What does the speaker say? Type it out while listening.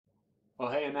Well,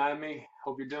 hey Anatomy,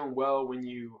 hope you're doing well when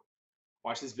you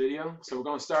watch this video. So we're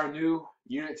going to start a new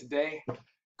unit today,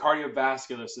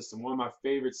 cardiovascular system, one of my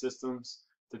favorite systems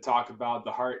to talk about.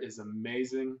 The heart is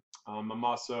amazing. I'm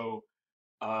also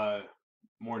uh,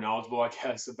 more knowledgeable, I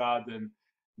guess, about than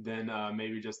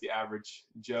maybe just the average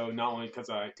Joe. Not only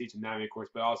because I teach anatomy, of course,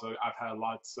 but also I've had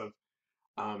lots of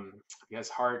I guess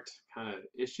heart kind of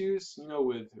issues,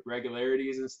 with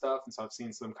regularities and stuff. And so I've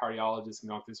seen some cardiologists and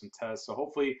gone through some tests. So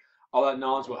hopefully all that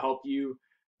knowledge will help you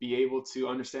be able to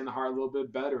understand the heart a little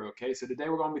bit better. Okay, so today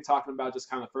we're going to be talking about just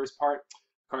kind of the first part,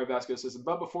 cardiovascular system.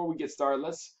 But before we get started,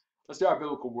 let's do our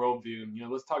biblical worldview.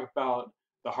 Let's talk about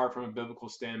the heart from a biblical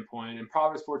standpoint. In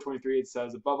Proverbs 4:23, it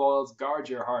says, "Above all else, guard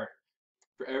your heart,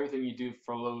 for everything you do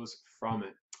flows from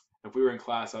it." If we were in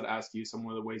class, I'd ask you some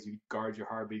of the ways you guard your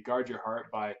heart. But you guard your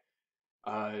heart by,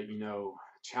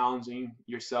 challenging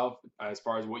yourself as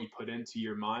far as what you put into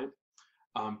your mind.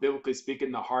 Biblically speaking,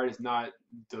 the heart is not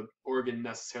the organ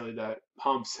necessarily that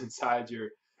pumps inside your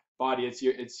body.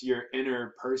 It's your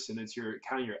inner person. It's your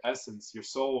kind of your essence, your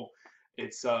soul.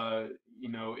 It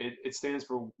stands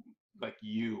for like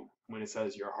you when it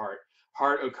says your heart.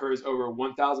 Heart occurs over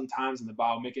 1,000 times in the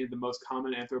Bible, making it the most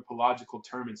common anthropological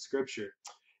term in Scripture.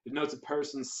 It denotes a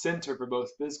person's center for both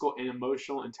physical and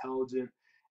emotional,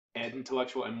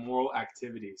 intellectual and moral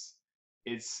activities.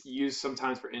 It's used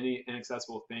sometimes for any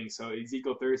inaccessible thing. So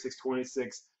Ezekiel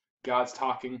 36:26, God's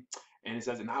talking, and it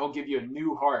says, "And I will give you a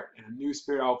new heart, and a new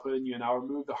spirit I will put in you, and I will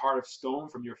remove the heart of stone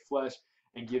from your flesh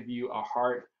and give you a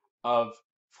heart of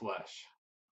flesh."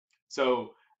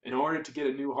 So in order to get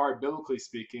a new heart, biblically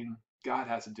speaking, God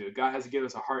has to do it. God has to give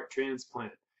us a heart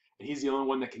transplant. And he's the only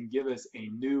one that can give us a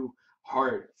new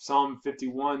heart. Psalm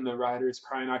 51, the writer is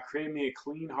crying out, "Create me a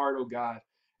clean heart, O God,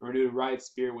 and renew a right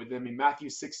spirit within me." Matthew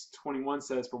 6:21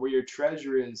 says, "For where your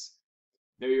treasure is,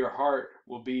 there your heart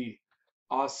will be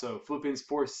also." Philippians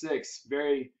 4:6,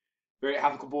 very, very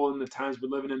applicable in the times we're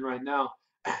living in right now.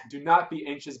 "Do not be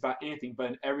anxious about anything,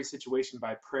 but in every situation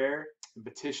by prayer and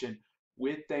petition,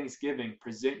 with thanksgiving,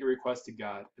 present your request to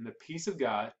God, and the peace of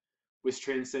God, which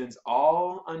transcends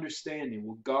all understanding,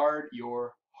 will guard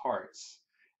your hearts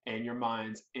and your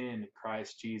minds in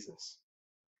Christ Jesus."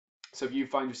 So if you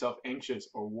find yourself anxious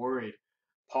or worried,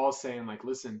 Paul's saying, like,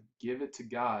 listen, give it to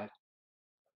God,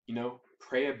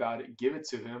 pray about it, give it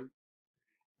to him,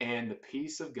 and the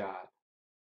peace of God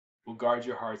will guard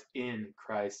your hearts in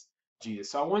Christ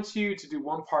Jesus. So I want you to do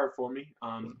one part for me,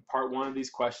 part one of these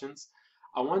questions.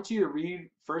 I want you to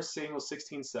read 1 Samuel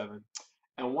 16:7,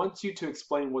 and I want you to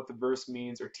explain what the verse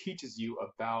means or teaches you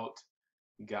about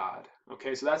God.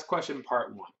 Okay, so that's question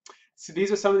part one. So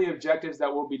these are some of the objectives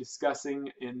that we'll be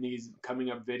discussing in these coming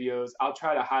up videos. I'll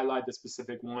try to highlight the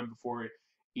specific one before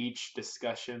each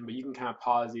discussion, but you can kind of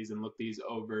pause these and look these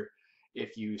over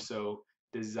if you so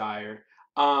desire.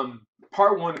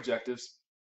 Part one objectives.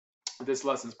 This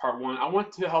lesson is part one. I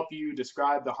want to help you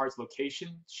describe the heart's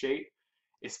location, shape,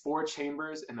 its four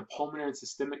chambers, and the pulmonary and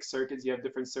systemic circuits. You have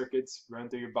different circuits running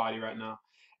through your body right now.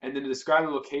 And then to describe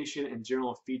the location and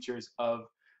general features of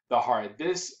the heart.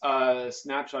 This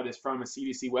snapshot is from a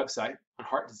CDC website on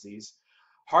heart disease.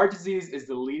 Heart disease is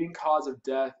the leading cause of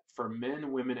death for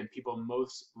men, women, and people of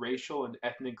most racial and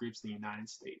ethnic groups in the United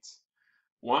States.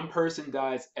 One person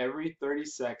dies every 30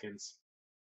 seconds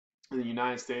in the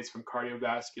United States from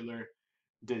cardiovascular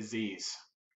disease.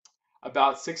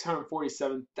 About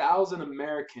 647,000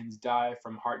 Americans die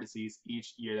from heart disease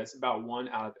each year. That's about 1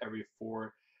 out of every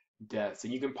 4 deaths.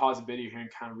 And you can pause the video here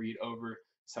and kind of read over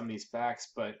some of these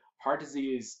facts, but heart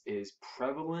disease is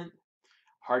prevalent.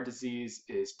 Heart disease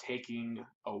is taking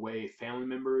away family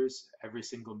members every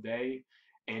single day.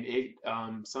 And it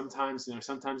sometimes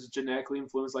it's genetically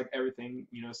influenced, like everything,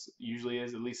 usually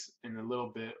is, at least in a little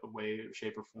bit of way,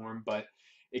 shape, or form, but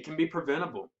it can be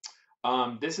preventable.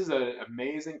 This is an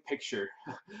amazing picture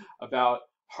about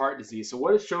heart disease. So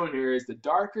what it's showing here is the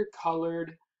darker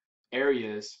colored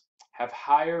areas have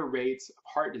higher rates of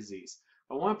heart disease.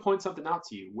 I want to point something out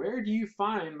to you. Where do you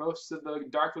find most of the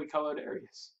darkly colored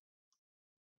areas?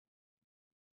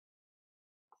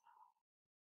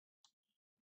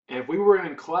 And if we were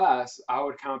in class, I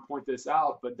would kind of point this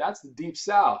out, but that's the deep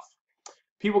south.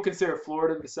 People consider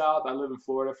Florida the South. I live in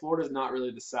Florida. Florida is not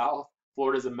really the South.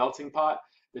 Florida is a melting pot.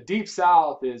 The deep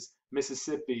South is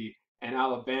Mississippi and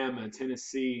Alabama and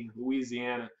Tennessee,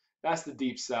 Louisiana. That's the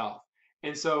deep South.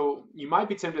 And so you might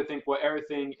be tempted to think, well,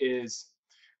 everything is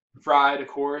fried, of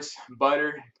course,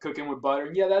 butter, cooking with butter.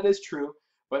 And yeah, that is true,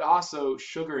 but also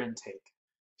sugar intake.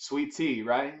 Sweet tea,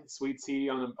 right? Sweet tea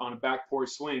on a back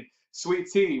porch swing. Sweet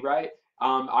tea, right?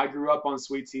 I grew up on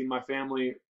sweet tea. My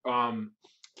family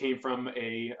came from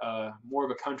a more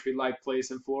of a country-like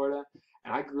place in Florida,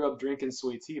 And I grew up drinking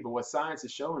sweet tea, but what science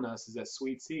is showing us is that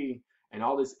sweet tea and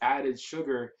all this added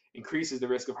sugar increases the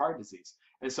risk of heart disease.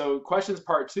 And so questions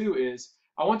part 2 is,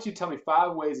 I want you to tell me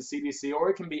 5 ways the CDC, or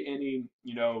it can be any,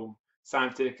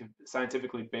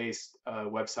 scientifically based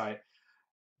website.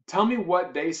 Tell me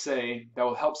what they say that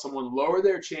will help someone lower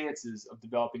their chances of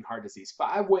developing heart disease.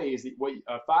 5 ways,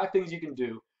 5 things you can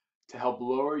do to help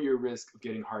lower your risk of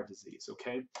getting heart disease.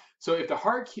 Okay, so if the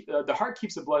heart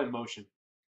keeps the blood in motion.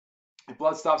 If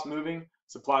blood stops moving,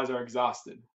 supplies are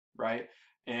exhausted, right?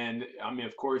 And I mean,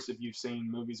 of course, if you've seen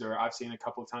movies, or I've seen a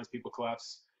couple of times people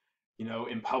collapse,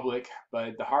 in public,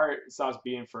 but the heart stops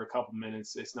beating for a couple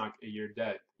minutes, it's not, you're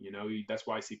dead. That's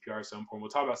why CPR is so important.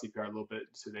 We'll talk about CPR a little bit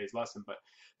in today's lesson, but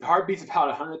the heart beats about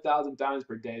 100,000 times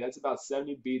per day. That's about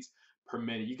 70 beats per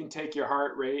minute. You can take your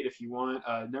heart rate if you want.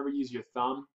 Never use your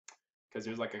thumb, because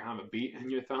there's like a kind of a beat in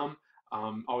your thumb.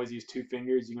 Always use 2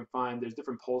 fingers. You can find there's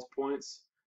different pulse points.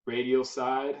 Radial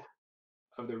side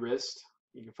of the wrist,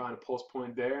 you can find a pulse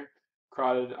point there.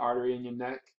 Carotid artery in your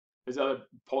neck. There's other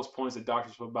pulse points that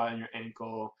doctors put by in your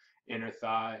ankle, inner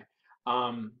thigh.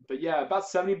 But yeah, about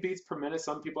 70 beats per minute.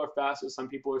 Some people are faster, some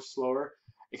people are slower.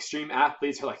 Extreme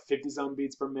athletes are like 50-some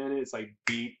beats per minute. It's like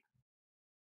beat,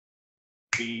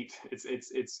 beat.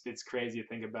 It's crazy to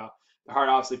think about. The heart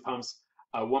obviously pumps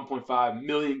 1.5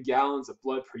 million gallons of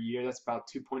blood per year. That's about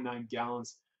 2.9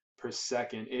 gallons per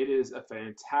second. It is a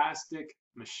fantastic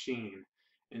machine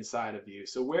inside of you.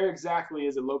 So where exactly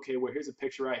is it located? Well, here's a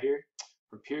picture right here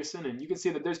from Pearson, and you can see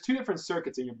that there's 2 different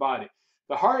circuits in your body.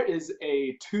 The heart is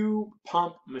a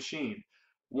 2-pump machine.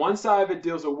 One side of it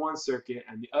deals with one circuit,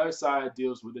 and the other side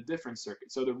deals with a different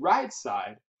circuit. So the right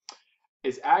side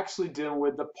is actually dealing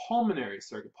with the pulmonary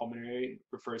circuit. Pulmonary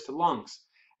refers to lungs.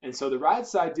 And so the right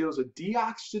side deals with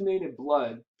deoxygenated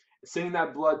blood, sending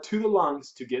that blood to the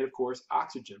lungs to get, of course,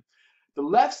 oxygen. The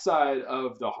left side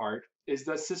of the heart is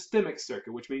the systemic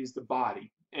circuit, which means the body.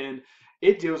 And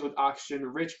it deals with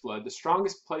oxygen-rich blood. The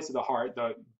strongest place of the heart,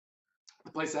 the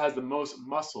place that has the most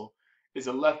muscle, is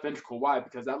the left ventricle. Why?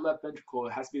 Because that left ventricle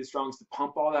has to be the strongest to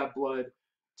pump all that blood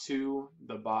to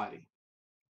the body.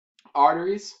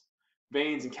 Arteries,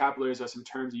 veins, and capillaries are some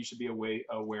terms that you should be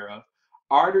aware of.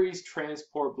 Arteries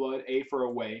transport blood, A for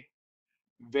away.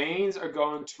 Veins are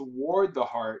going toward the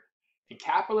heart, and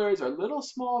capillaries are little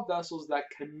small vessels that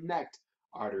connect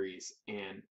arteries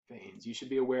and veins. You should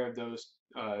be aware of those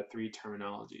 3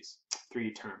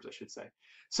 terms, I should say.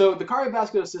 So the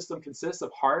cardiovascular system consists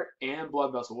of heart and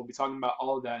blood vessel. We'll be talking about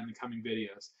all of that in the coming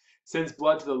videos. Sends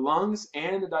blood to the lungs,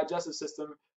 and the digestive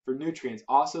system for nutrients.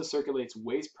 Also circulates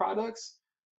waste products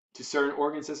to certain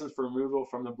organ systems for removal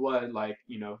from the blood, like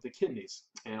the kidneys,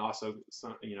 and also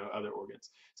some other organs.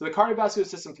 So the cardiovascular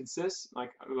system consists,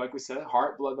 like we said,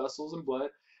 heart, blood vessels, and blood.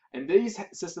 And these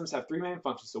systems have 3 main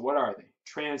functions. So what are they?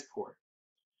 Transport.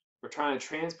 We're trying to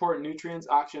transport nutrients,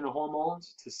 oxygen, and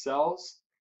hormones to cells.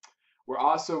 We're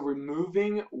also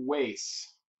removing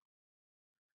waste,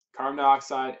 carbon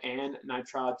dioxide and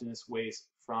nitrogenous waste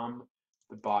from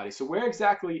the body. So where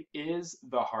exactly is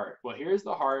the heart? Well, here's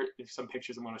the heart. There's some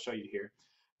pictures I'm going to show you here.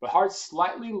 The heart's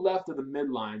slightly left of the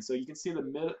midline. So you can see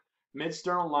the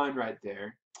mid-sternal line right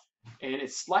there. And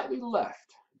it's slightly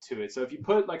left to it. So if you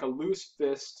put like a loose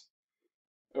fist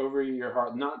over your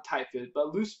heart, not tight fist,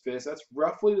 but loose fist, that's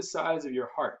roughly the size of your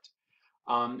heart.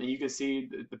 And you can see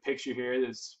the picture here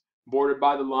that's bordered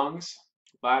by the lungs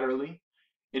laterally.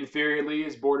 Inferiorly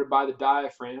is bordered by the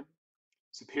diaphragm.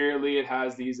 Superiorly, it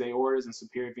has these aortas and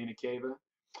superior vena cava.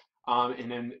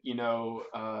 And then,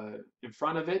 in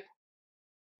front of it,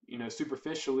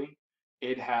 superficially,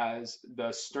 it has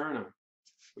the sternum,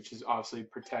 which is obviously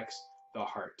protects the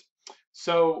heart.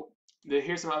 So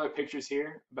here's some other pictures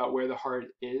here about where the heart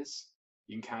is.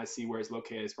 You can kind of see where it's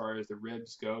located as far as the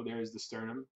ribs go. There's the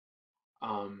sternum,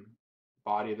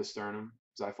 body of the sternum,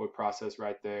 xiphoid process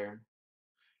right there.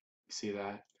 You see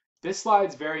that. This slide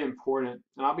is very important,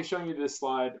 and I'll be showing you this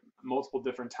slide multiple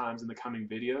different times in the coming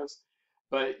videos,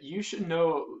 but you should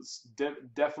know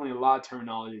definitely a lot of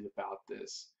terminologies about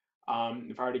this.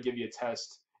 If I were to give you a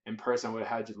test in person, I would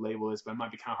have had you label this, but it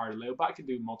might be kind of hard to label, but I could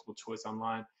do multiple choice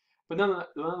online. But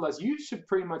nonetheless, you should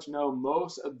pretty much know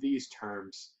most of these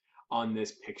terms on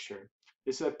this picture.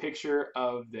 This is a picture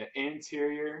of the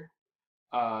anterior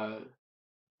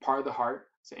part of the heart.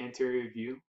 It's an anterior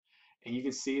view. And you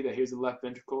can see that here's the left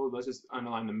ventricle. Let's just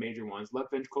underline the major ones. Left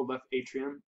ventricle, left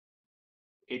atrium.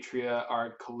 Atria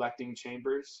are collecting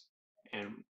chambers.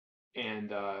 And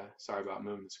sorry about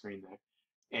moving the screen there.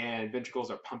 And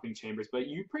ventricles are pumping chambers. But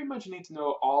you pretty much need to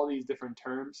know all these different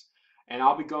terms. And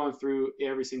I'll be going through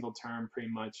every single term pretty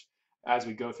much as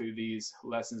we go through these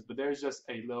lessons. But there's just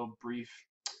a little brief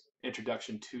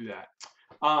introduction to that.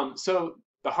 So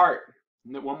the heart,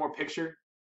 one more picture,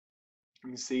 you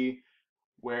can see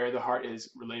where the heart is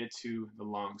related to the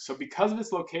lungs. So because of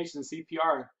its location,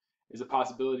 CPR is a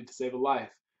possibility to save a life.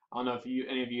 I don't know if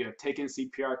any of you have taken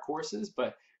CPR courses,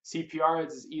 but CPR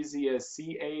is as easy as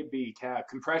CAB,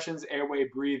 compressions, airway,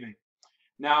 breathing.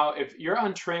 Now, if you're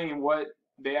untrained, what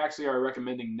they actually are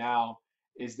recommending now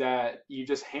is that you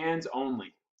just hands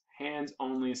only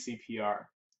CPR,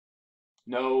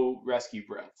 no rescue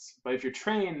breaths. But if you're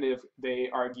trained, they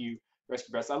argue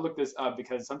rescue breaths. I looked this up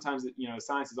because sometimes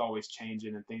science is always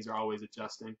changing and things are always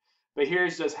adjusting. But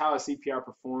here's just how a CPR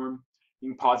perform.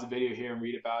 You can pause the video here and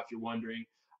read about it if you're wondering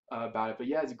about it. But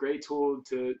yeah, it's a great tool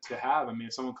to have. I mean,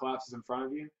 if someone collapses in front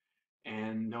of you,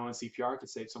 and knowing CPR could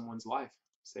save someone's life,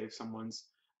 save someone's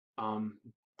um,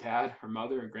 dad or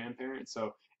mother or grandparent.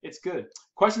 So it's good.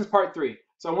 Questions part 3.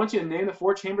 So I want you to name the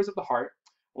 4 chambers of the heart.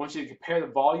 I want you to compare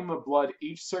the volume of blood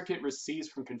each circuit receives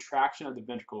from contraction of the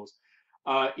ventricles.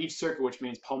 Each circuit, which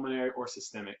means pulmonary or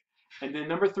systemic. And then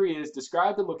number 3 is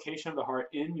describe the location of the heart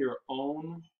in your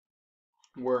own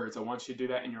words. I want you to do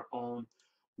that in your own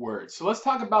words. So let's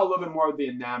talk about a little bit more of the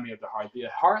anatomy of the heart. The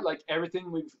heart, like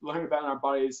everything we've learned about in our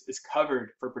bodies, is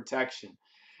covered for protection.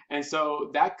 And so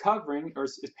that covering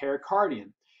is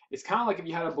pericardium. It's kind of like if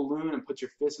you had a balloon and put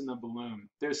your fist in the balloon.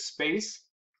 There's space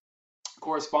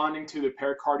corresponding to the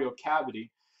pericardial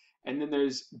cavity, and then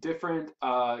there's different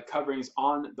coverings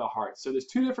on the heart. So there's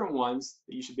 2 different ones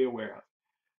that you should be aware of.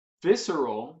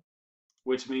 Visceral,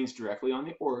 which means directly on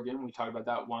the organ. We talked about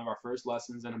that one of our first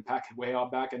lessons, and way all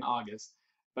back in August.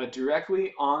 But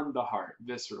directly on the heart,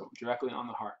 visceral, directly on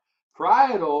the heart.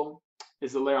 Parietal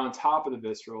is the layer on top of the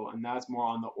visceral, and that's more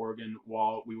on the organ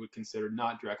wall we would consider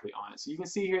not directly on it. So you can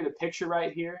see here the picture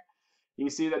right here. You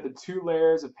can see that the 2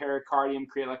 layers of pericardium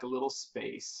create like a little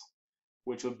space,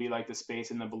 which would be like the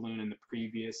space in the balloon in the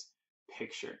previous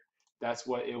picture. That's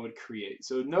what it would create.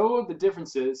 So know the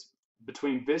differences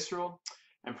between visceral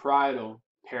and parietal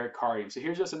pericardium. So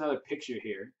here's just another picture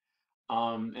here.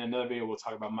 In another video, we'll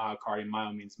talk about myocardium.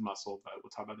 Myo means muscle, but we'll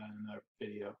talk about that in another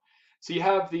video. So you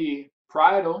have the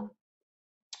parietal,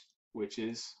 which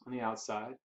is on the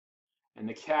outside, and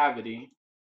the cavity,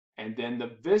 and then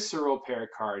the visceral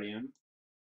pericardium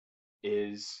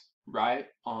is right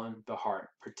on the heart.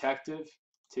 Protective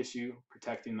tissue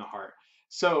protecting the heart.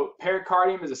 So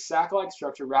pericardium is a sac-like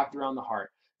structure wrapped around the heart.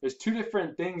 There's 2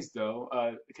 different things, though,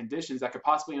 conditions that could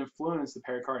possibly influence the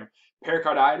pericardium.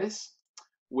 Pericarditis,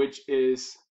 which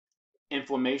is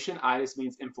inflammation. Itis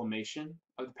means inflammation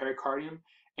of the pericardium.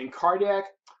 And cardiac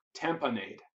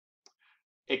tamponade,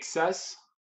 excess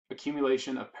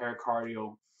accumulation of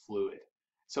pericardial fluid.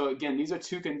 So again, these are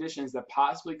 2 conditions that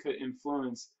possibly could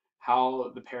influence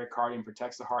how the pericardium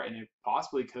protects the heart, and it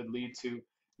possibly could lead to,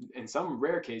 in some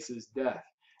rare cases, death.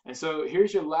 And so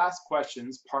here's your last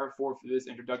questions, part 4 for this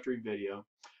introductory video.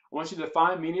 I want you to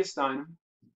define mediastinum.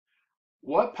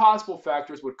 What possible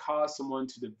factors would cause someone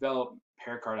to develop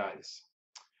pericarditis?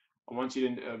 I want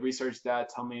you to research that.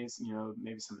 Tell me,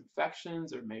 maybe some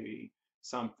infections or maybe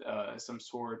some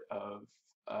sort of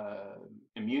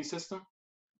immune system,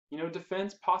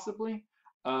 defense possibly.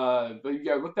 But you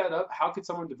gotta look that up. How could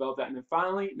someone develop that? And then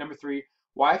finally, number 3,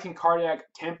 why can cardiac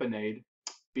tamponade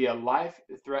be a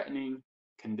life-threatening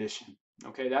condition?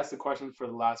 Okay, that's the question for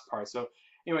the last part. So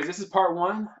anyways, this is part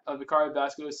 1 of the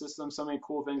cardiovascular system. So many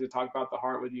cool things to talk about the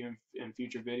heart with you in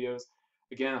future videos.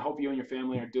 Again, I hope you and your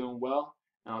family are doing well,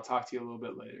 and I'll talk to you a little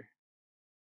bit later.